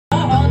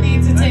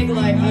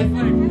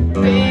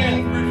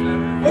Big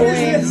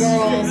boy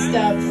girl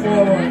step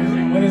forward.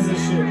 What is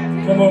this shit?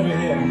 Come over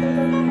here.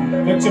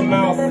 Put your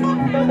mouth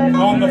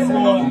on the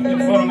floor in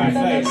front of my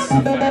face.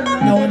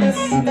 No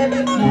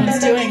one's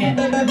doing it.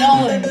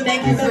 Nolan,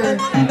 thank you for...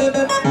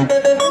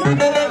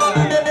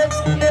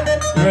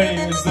 Great,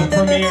 it's the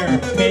premier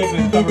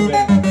pavement cover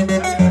band.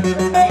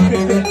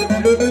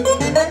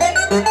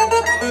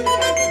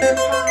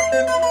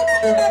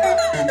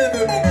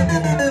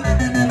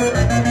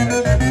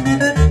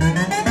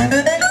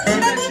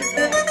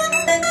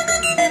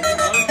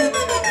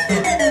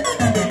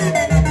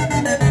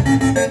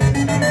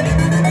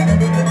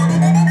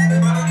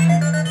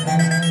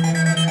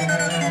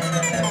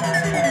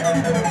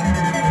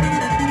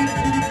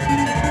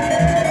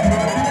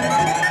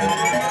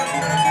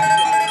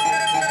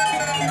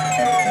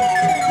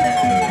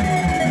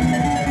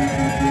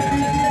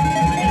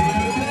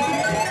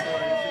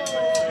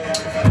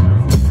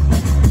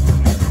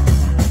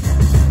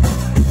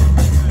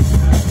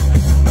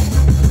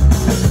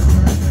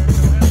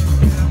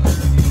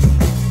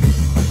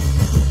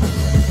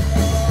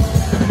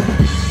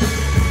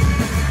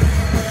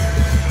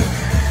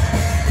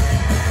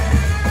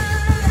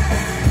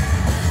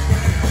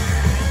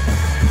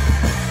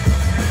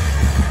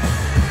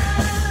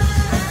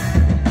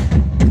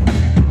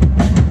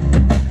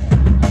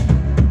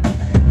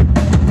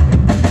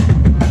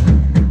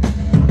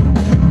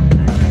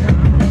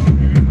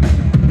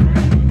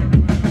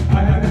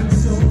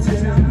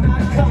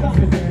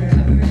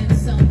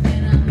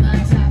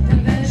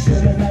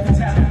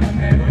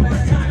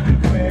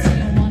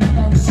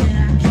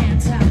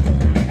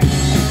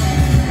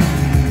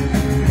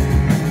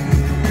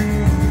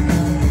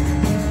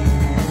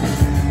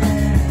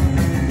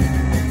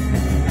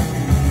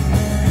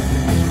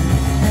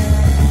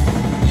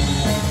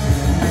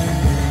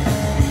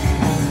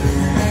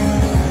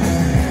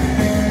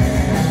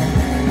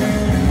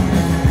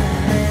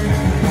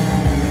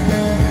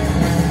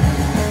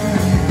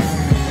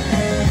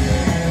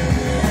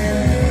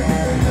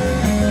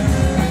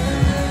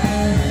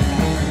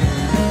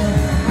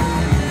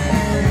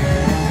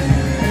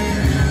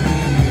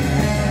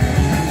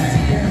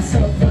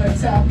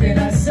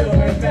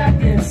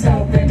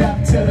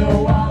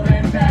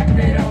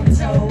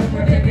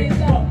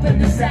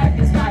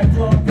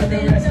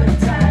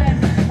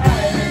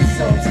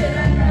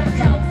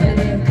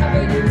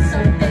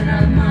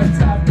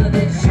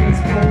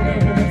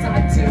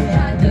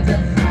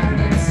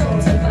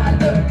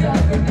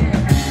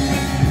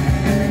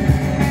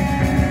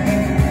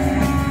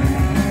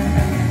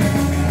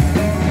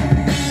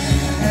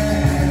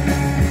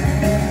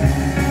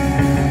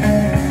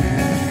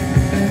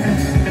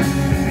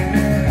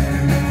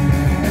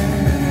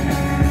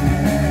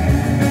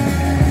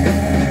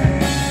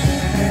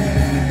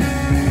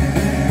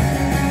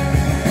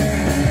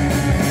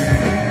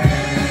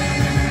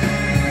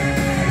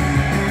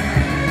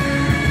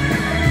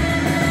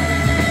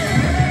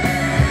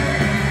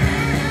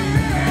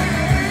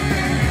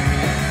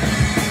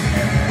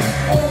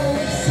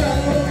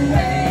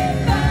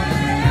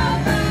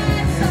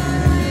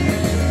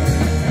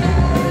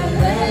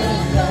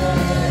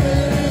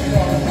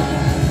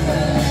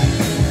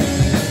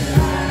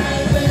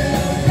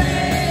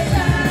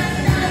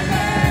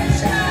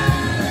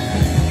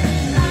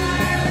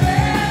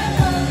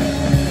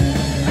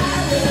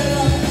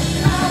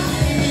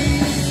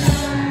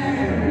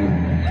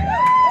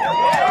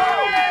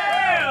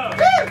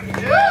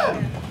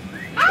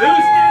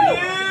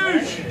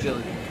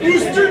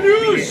 Ouster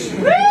news!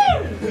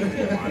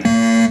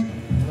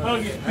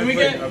 Okay, can we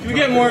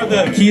get more of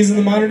the keys in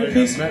the monitor,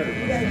 please?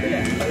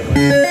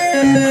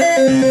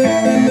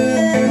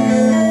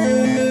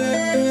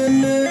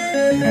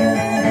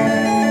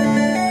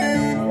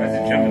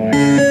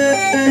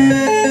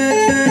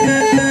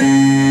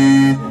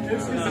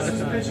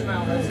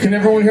 Can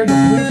everyone hear the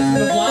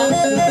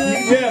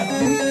blast? Yeah.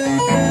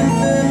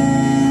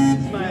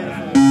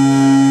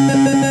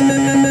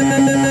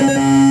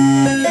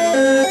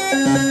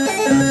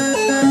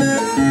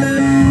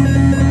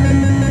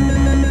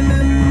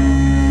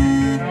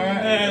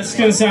 It's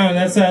gonna sound.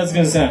 That's how it's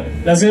gonna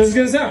sound. That's how it's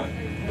gonna sound.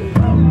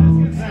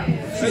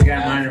 She's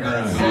got mine of her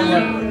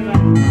own.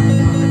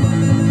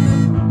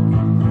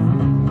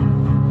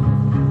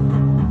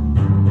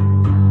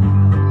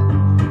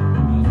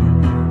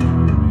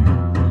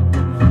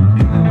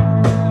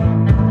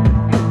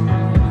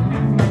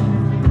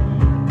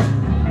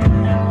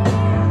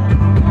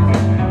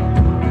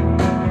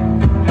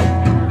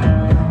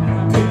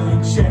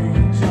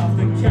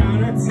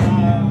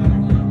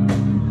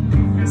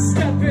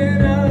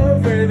 Stepping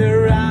over the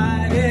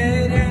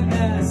rotted in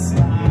the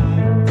slide.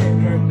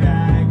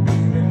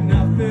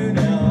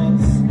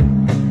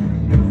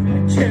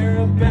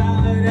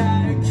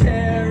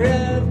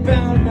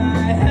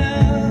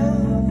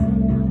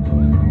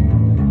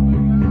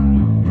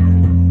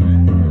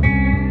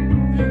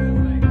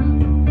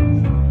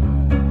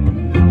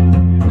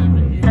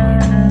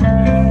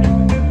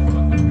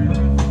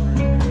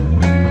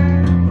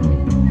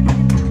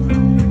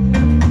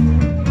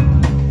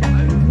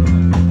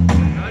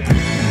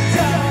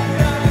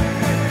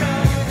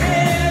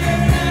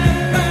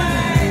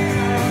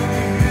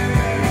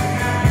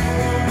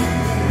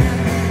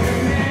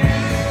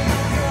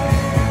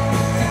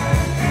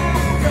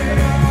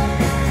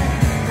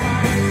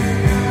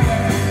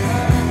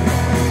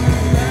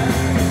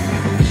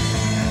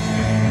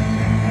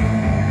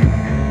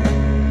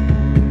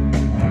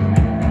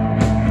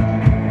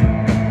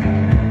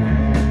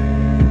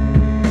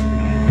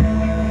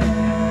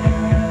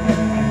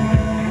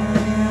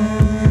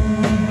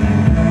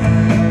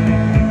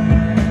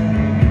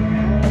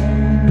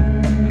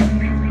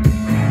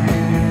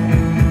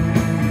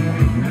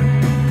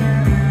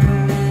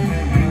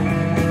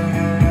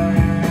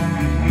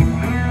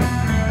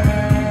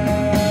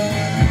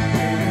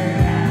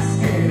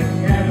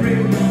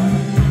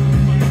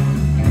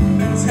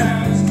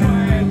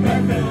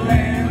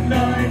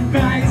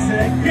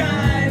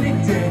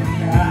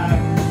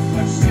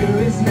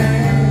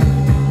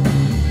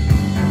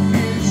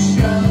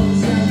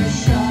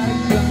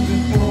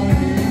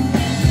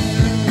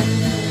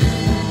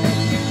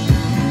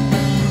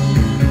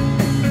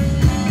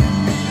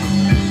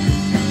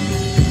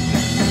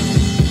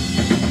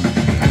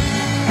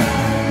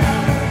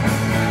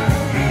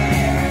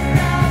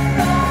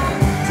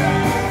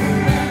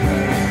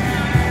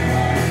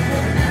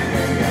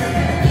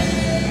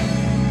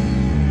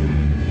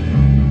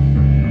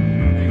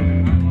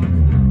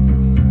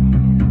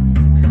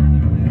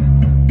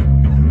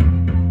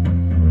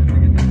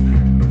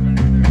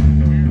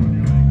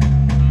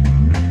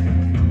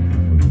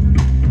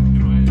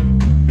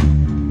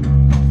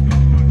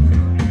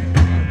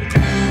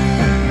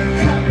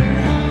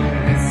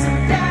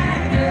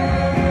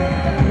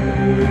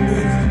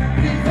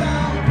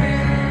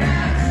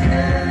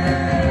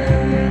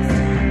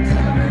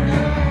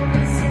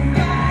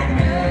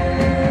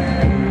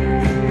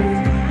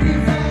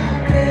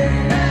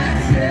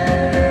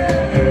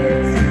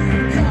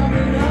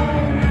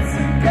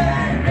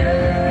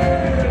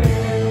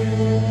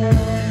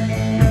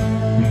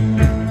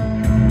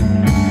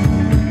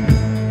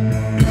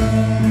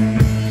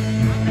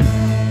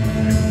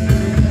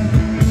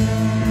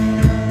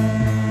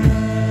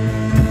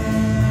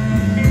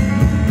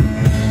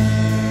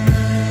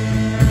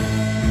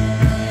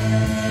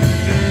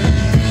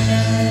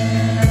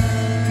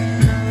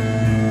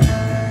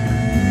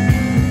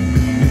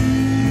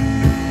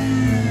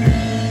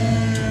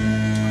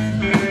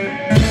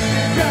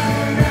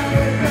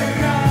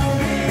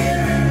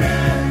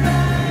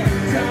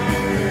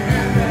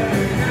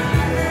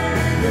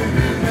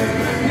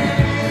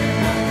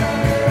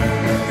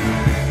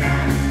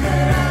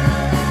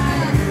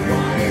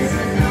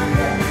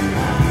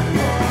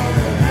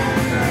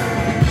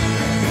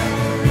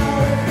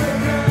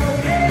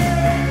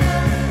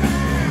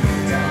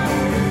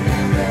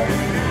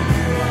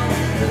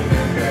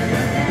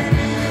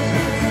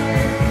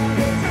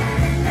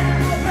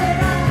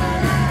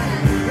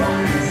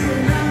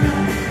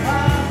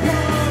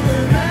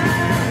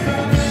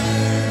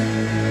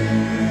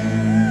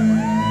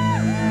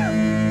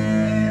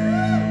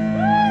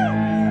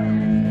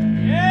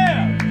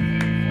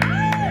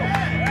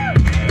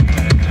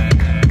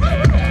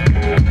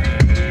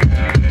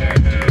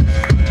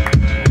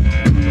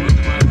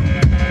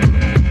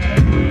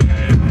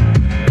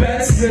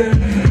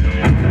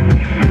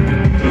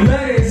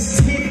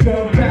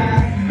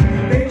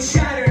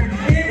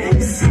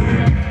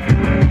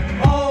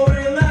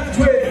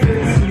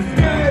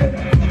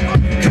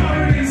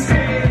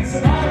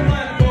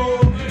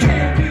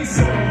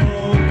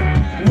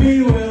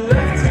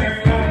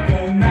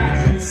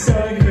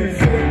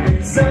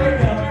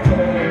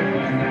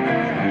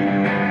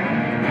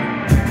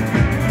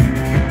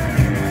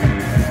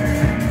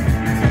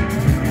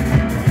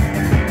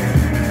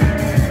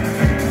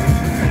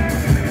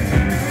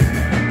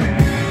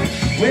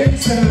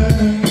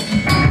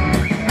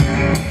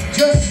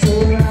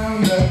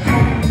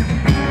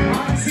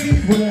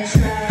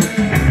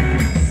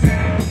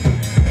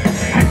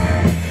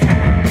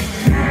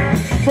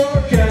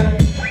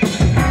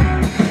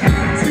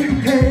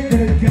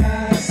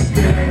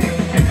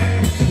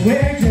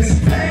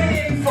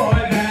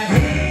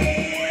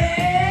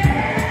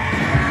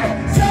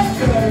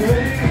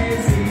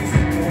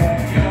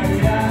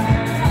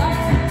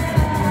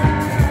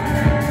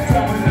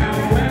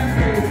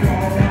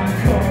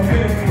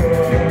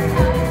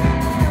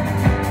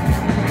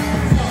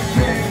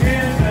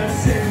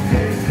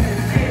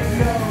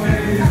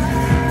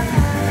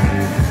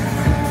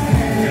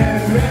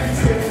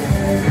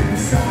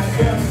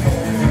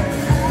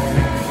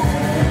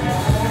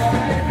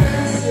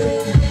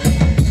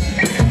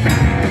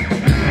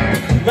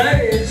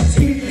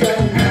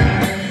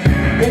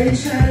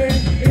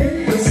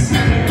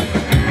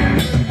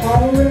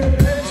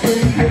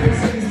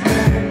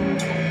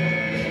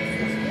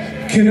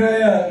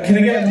 Can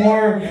I get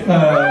more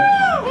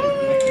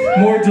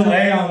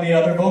delay on the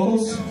other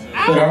vocals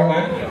that aren't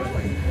mine?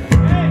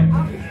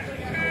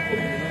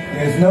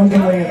 There's no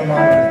delay in the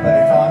moment, but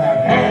it's on our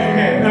Oh,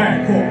 okay,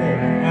 alright, cool.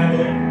 I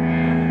believe.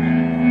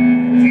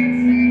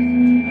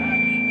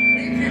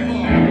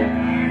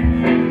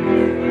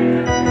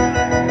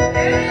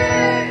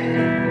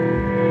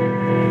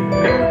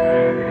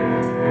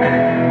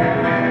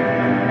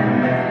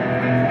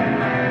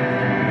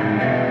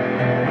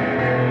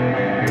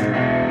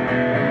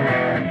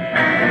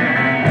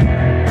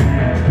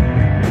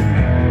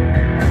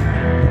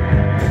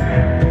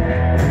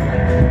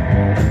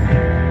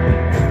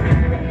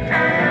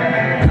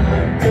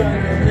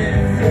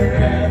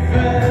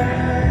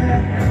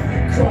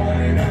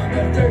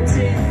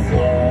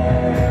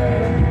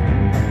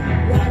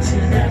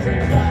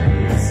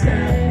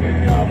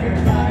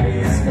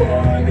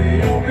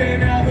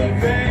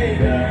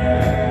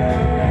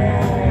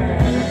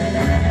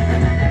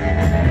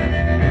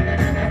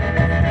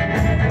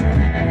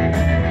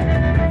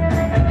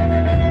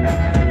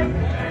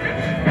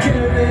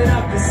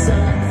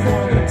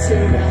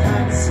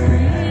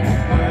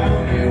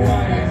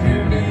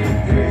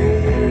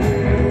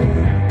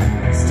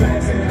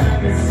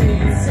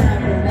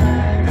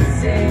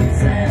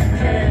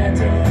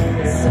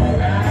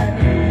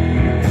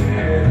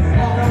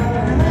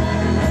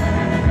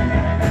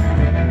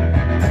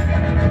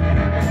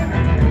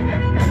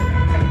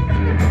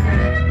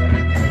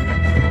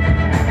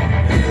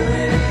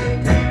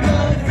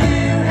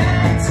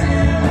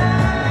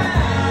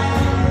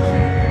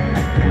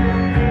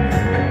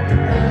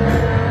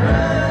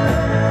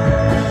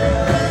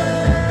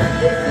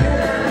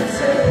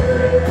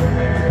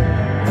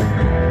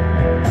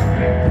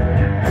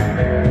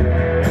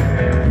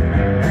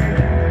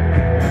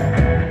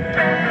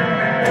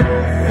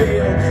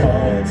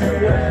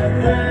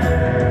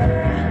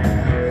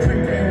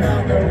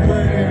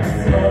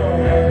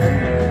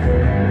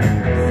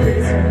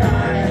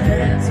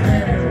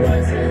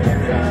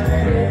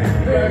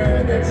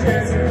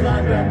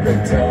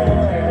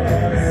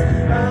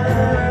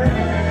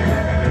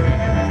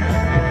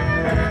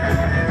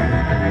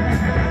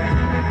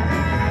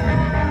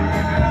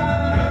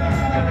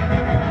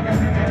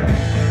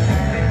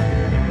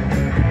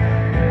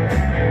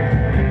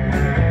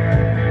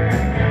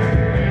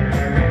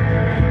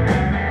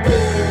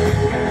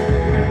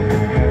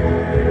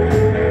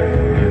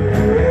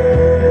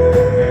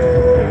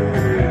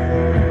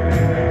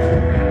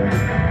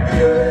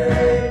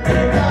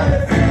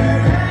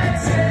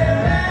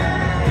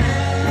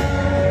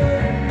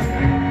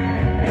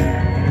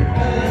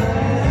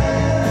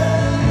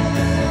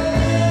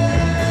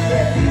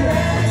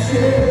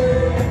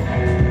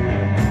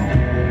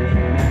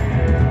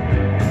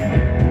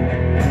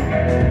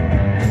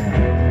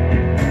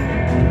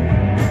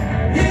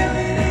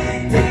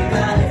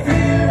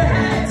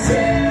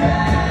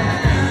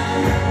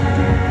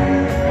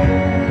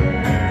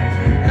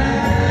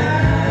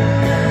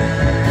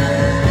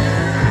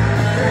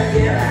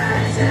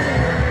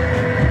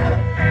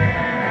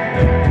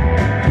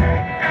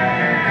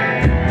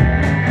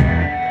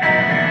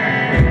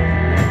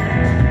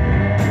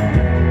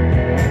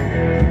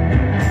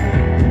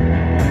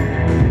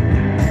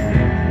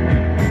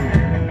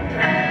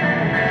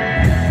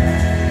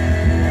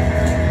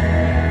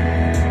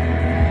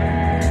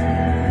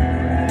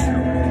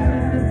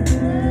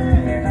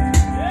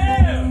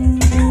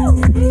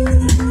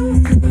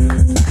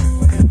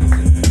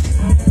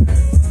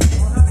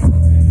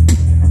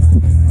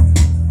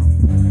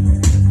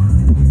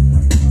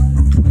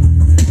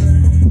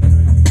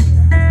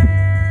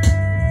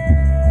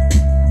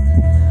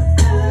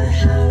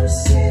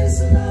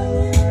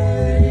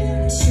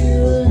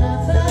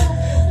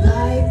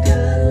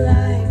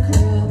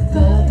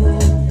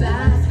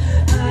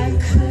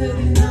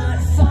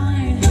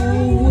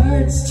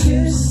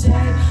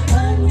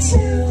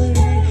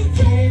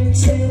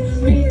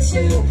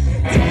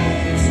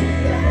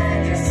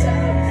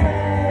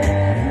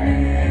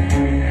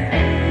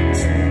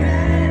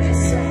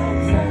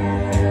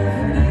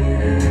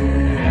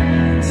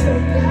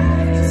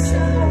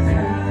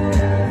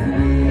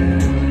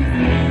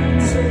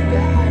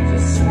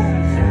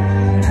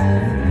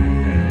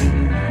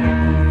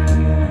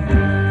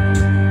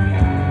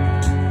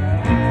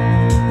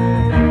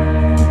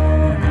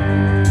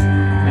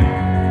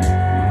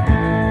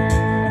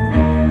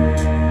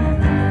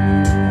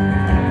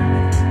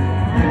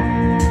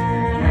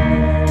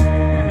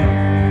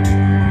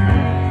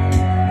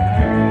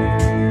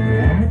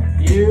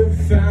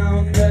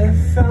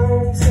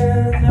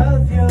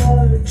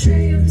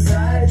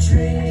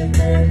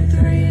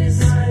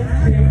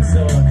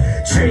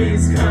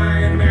 Trees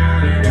climb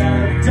out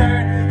of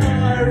dirt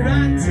or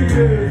run to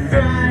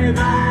thrive.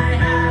 I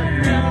have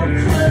no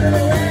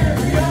clue if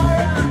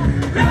you're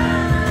alive.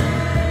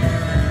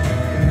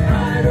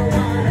 I don't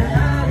wanna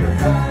have a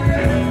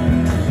fight.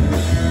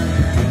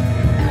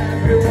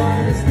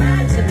 Everyone is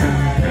mad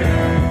tonight.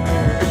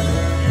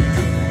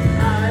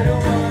 I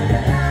don't wanna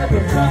have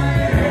a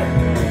fight.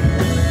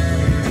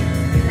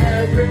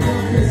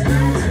 Everyone is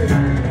mad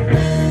tonight.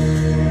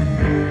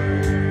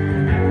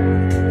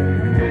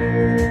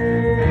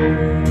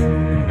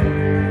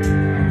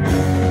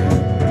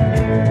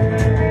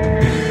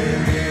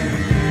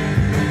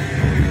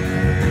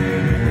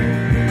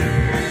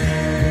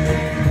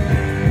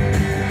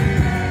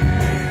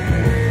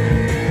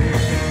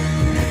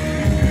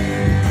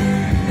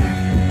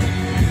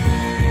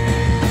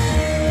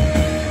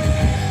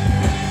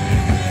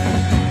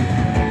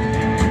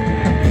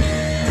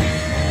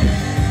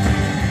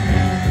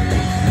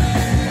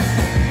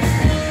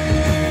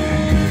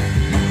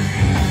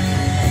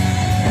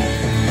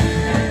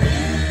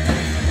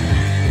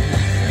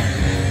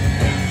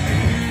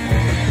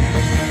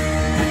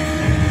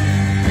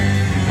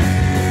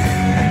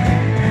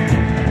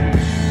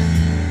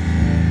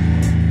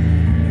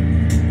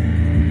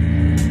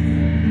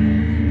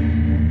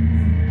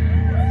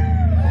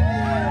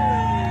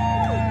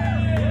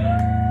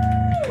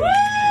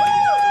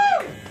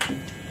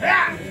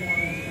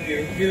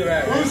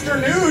 Ouster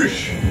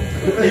Nash.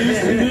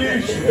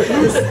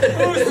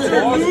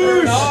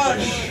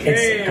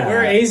 Hey,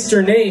 we're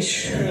Ouster Nash.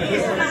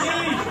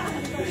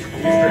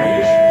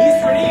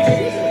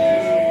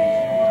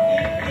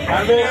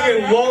 I'm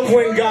making love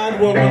when God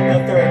woke up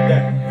the third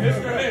day.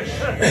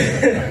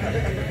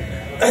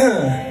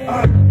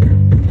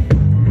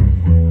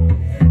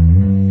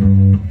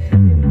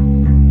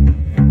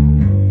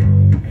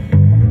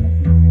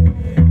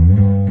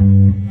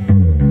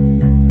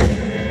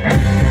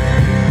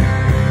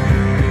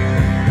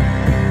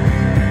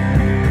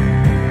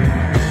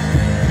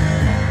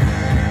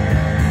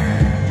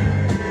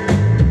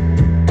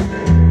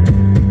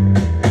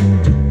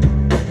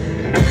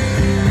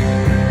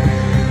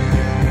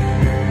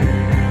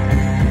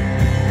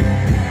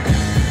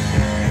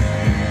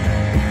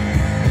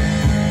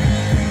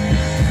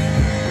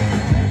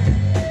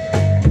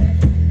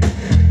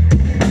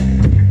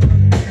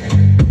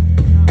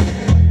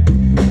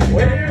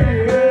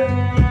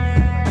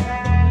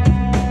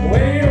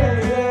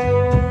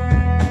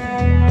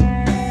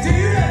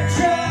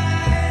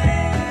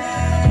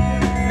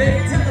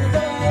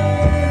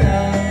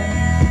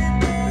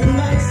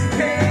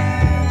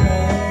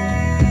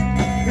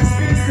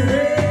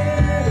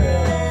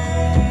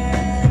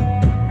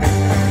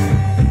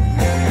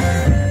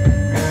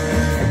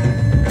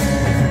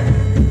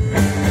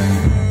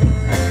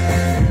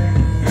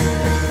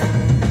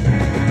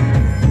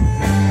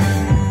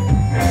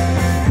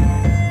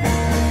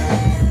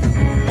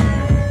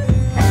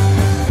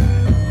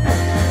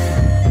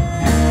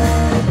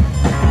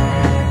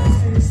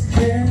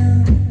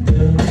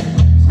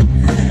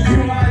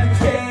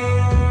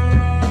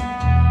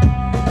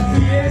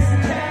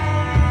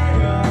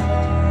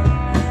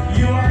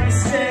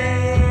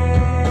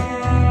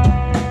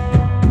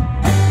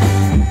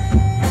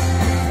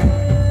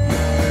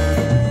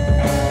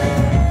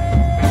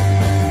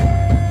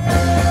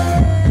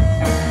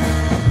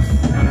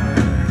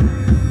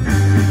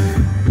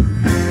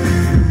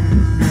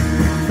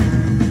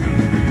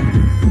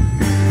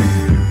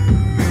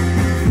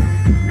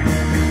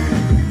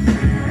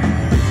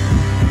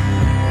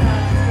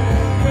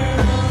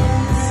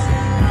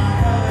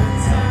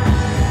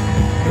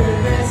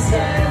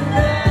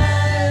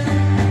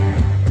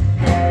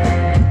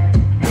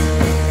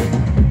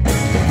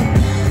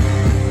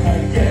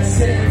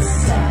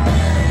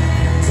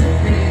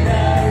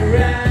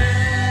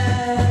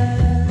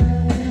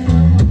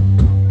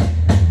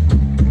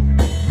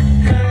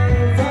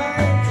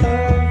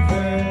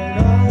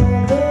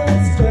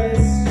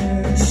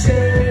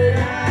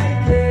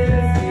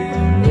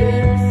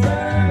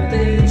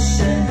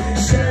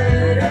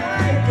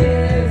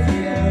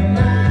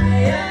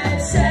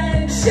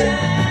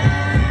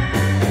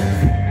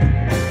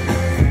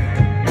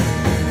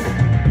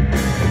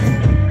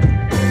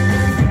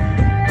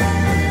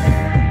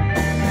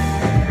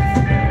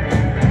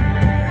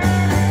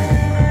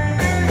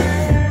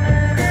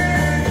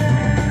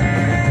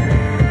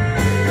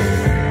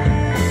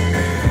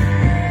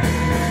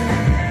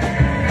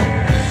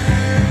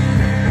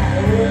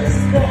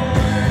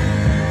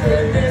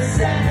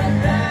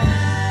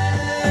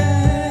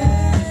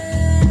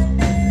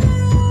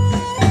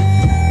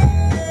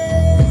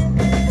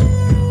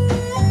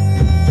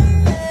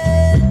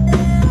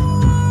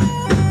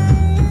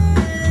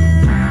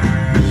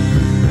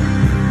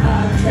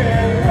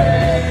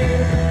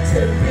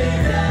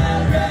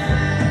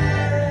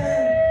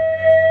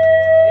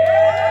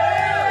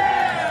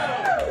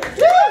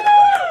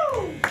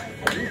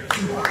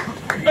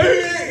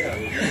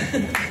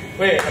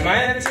 Wait, am I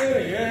at 2? Are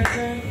you at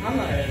 2? I'm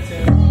not at 2.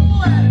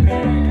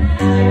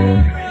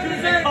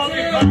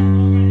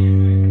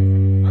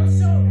 I'm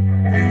so...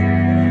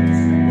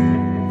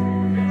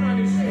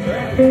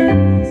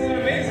 that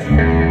amazing?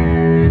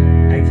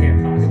 I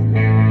can't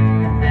possibly.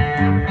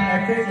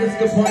 I think this is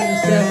the point of the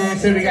set where we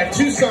said we got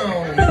 2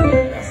 songs.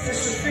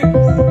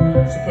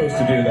 Supposed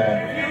to do that.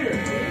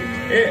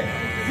 Yeah.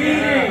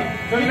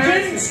 You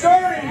didn't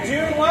start in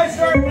June, why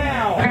start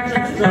now?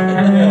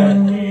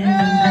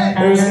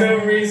 There was no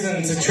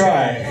reason to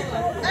try,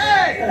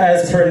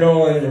 as per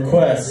Nolan's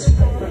request.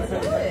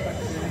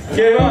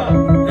 Give up,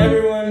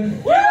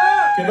 everyone.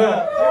 Give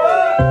up.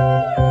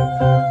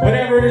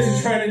 Whatever it is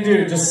you're trying to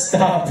do, just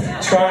stop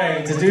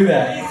trying to do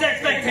that.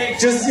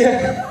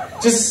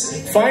 Just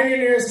find your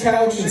nearest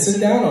couch and sit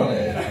down on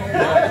it.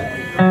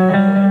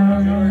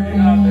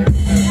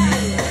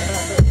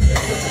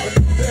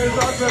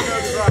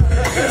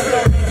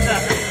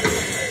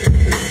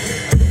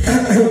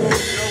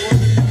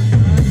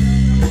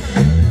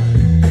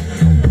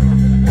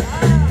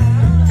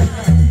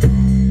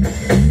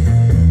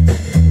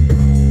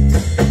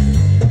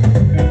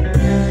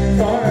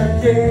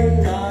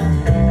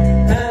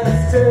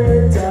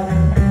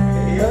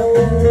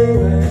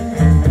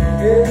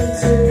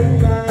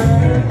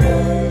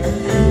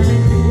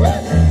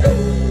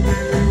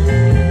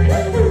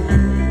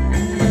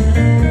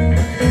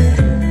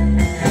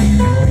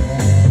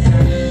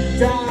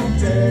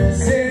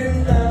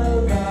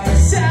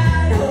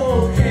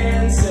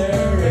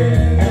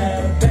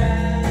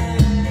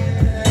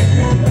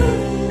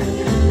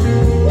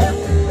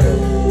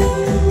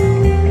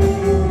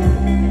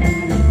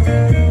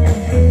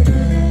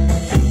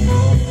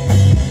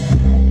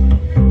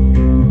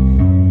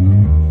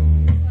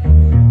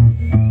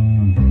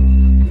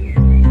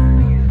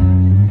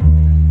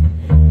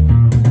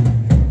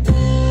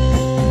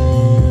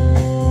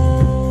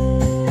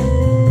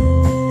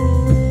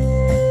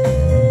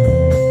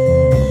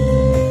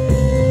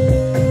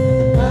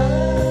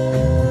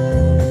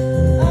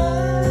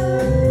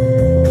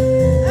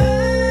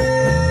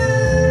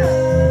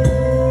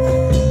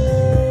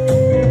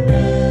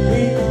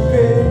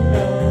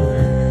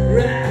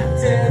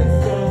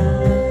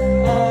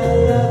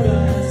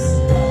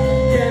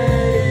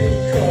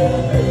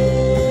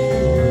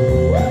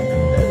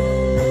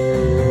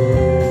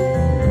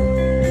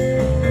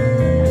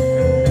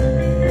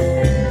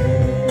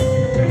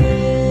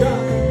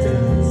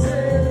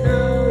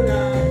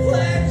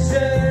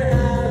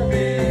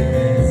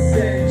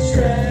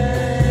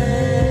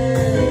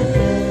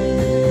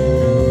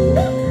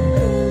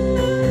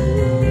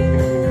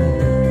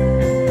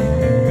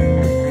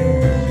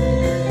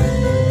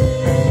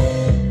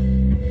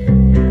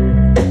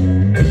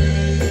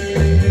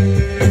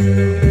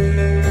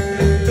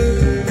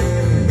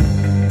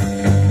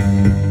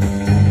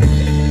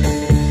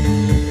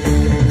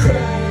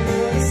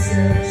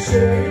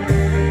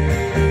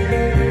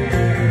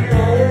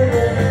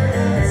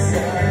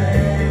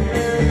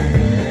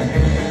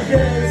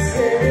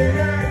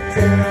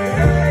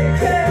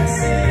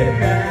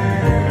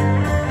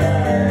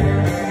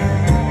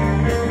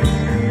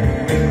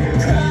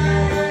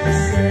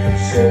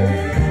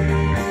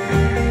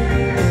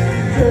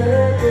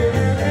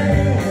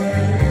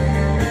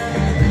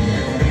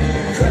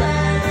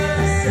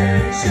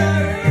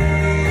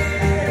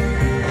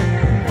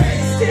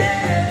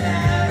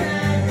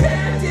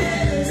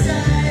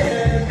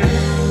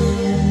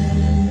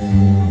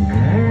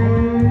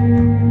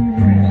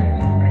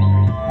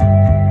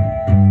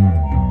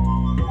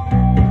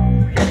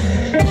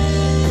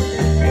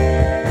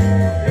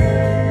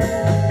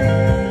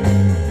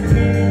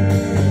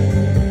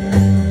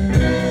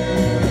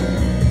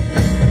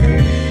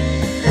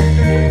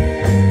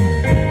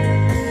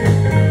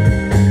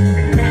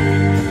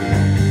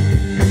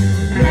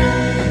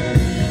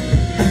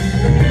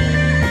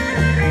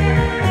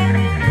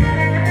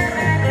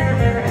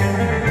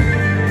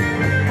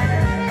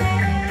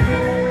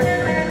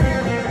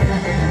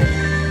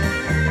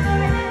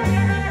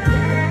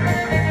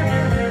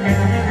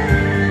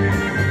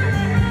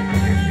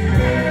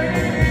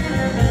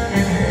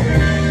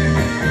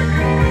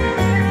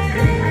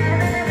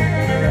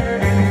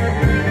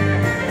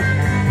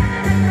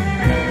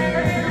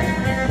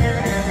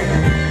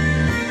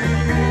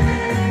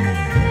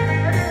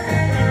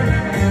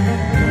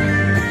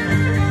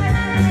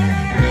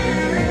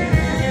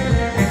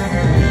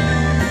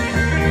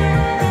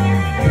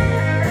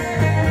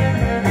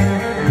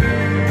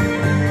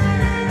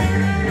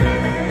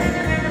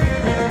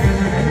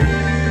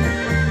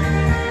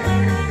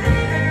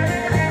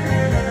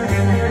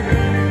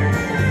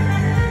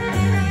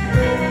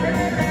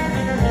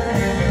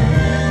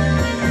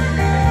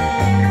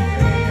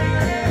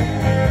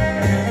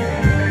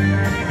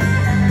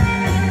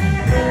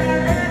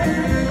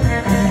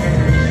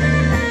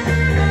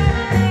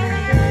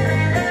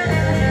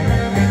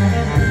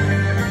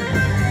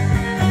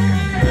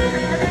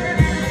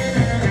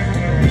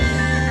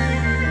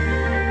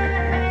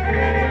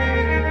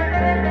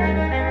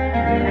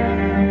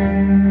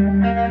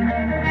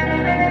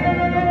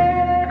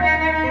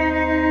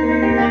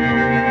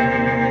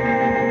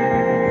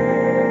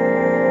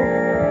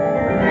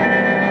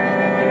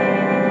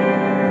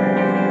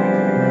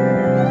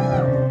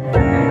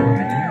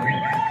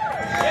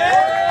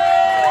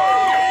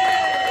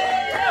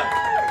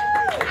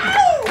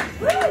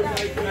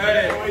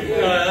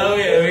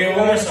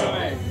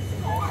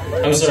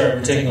 I'm sorry,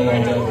 we're taking a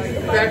long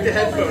time. Back to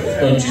headphones.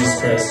 Oh, Jesus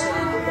Christ.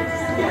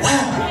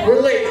 Wow, we're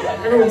late.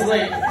 Everyone's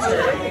late.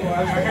 Sorry.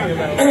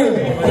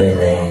 We're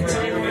late.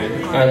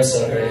 I'm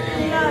sorry.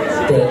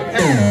 But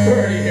We're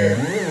already here.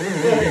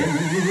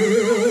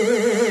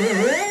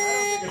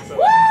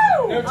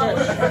 Woo! No touch.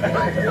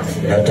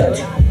 no touch.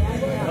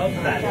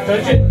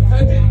 Touch it.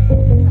 Touch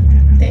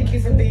it. Thank you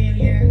for being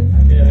here.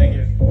 Yeah, thank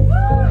you.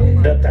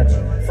 No touch.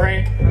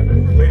 Frank,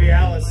 Lady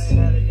Alice,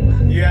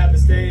 you have the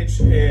stage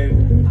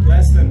in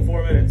less than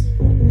 4 minutes.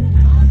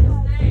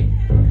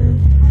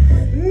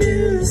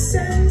 New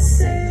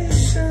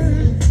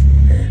sensation,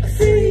 a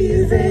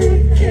free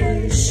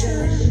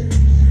vacation,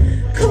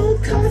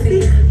 cold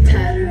coffee,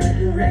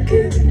 pattern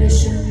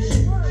recognition.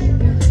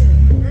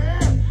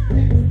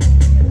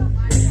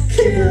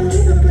 Kill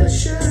the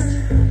butcher,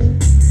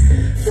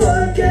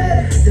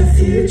 forget the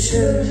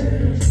future,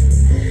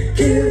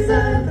 give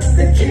up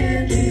the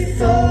candy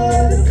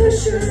for the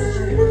pusher.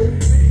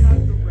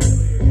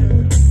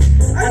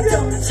 I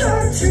don't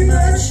talk too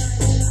much,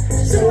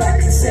 so I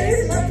can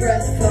save my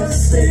breath for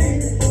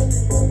sleep.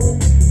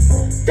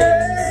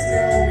 There's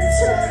no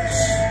touch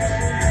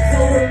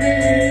for me.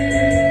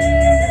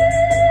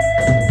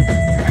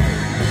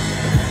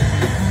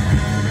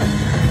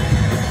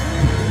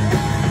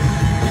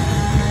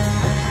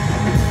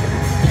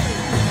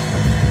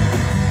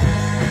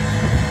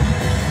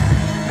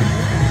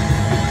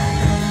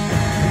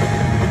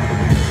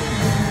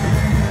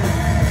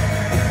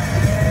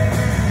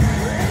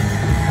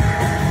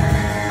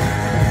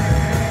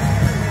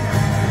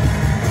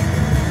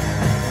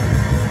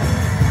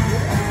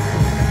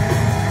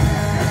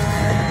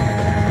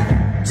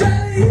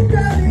 Jelly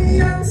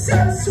belly, I'm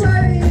so sweaty.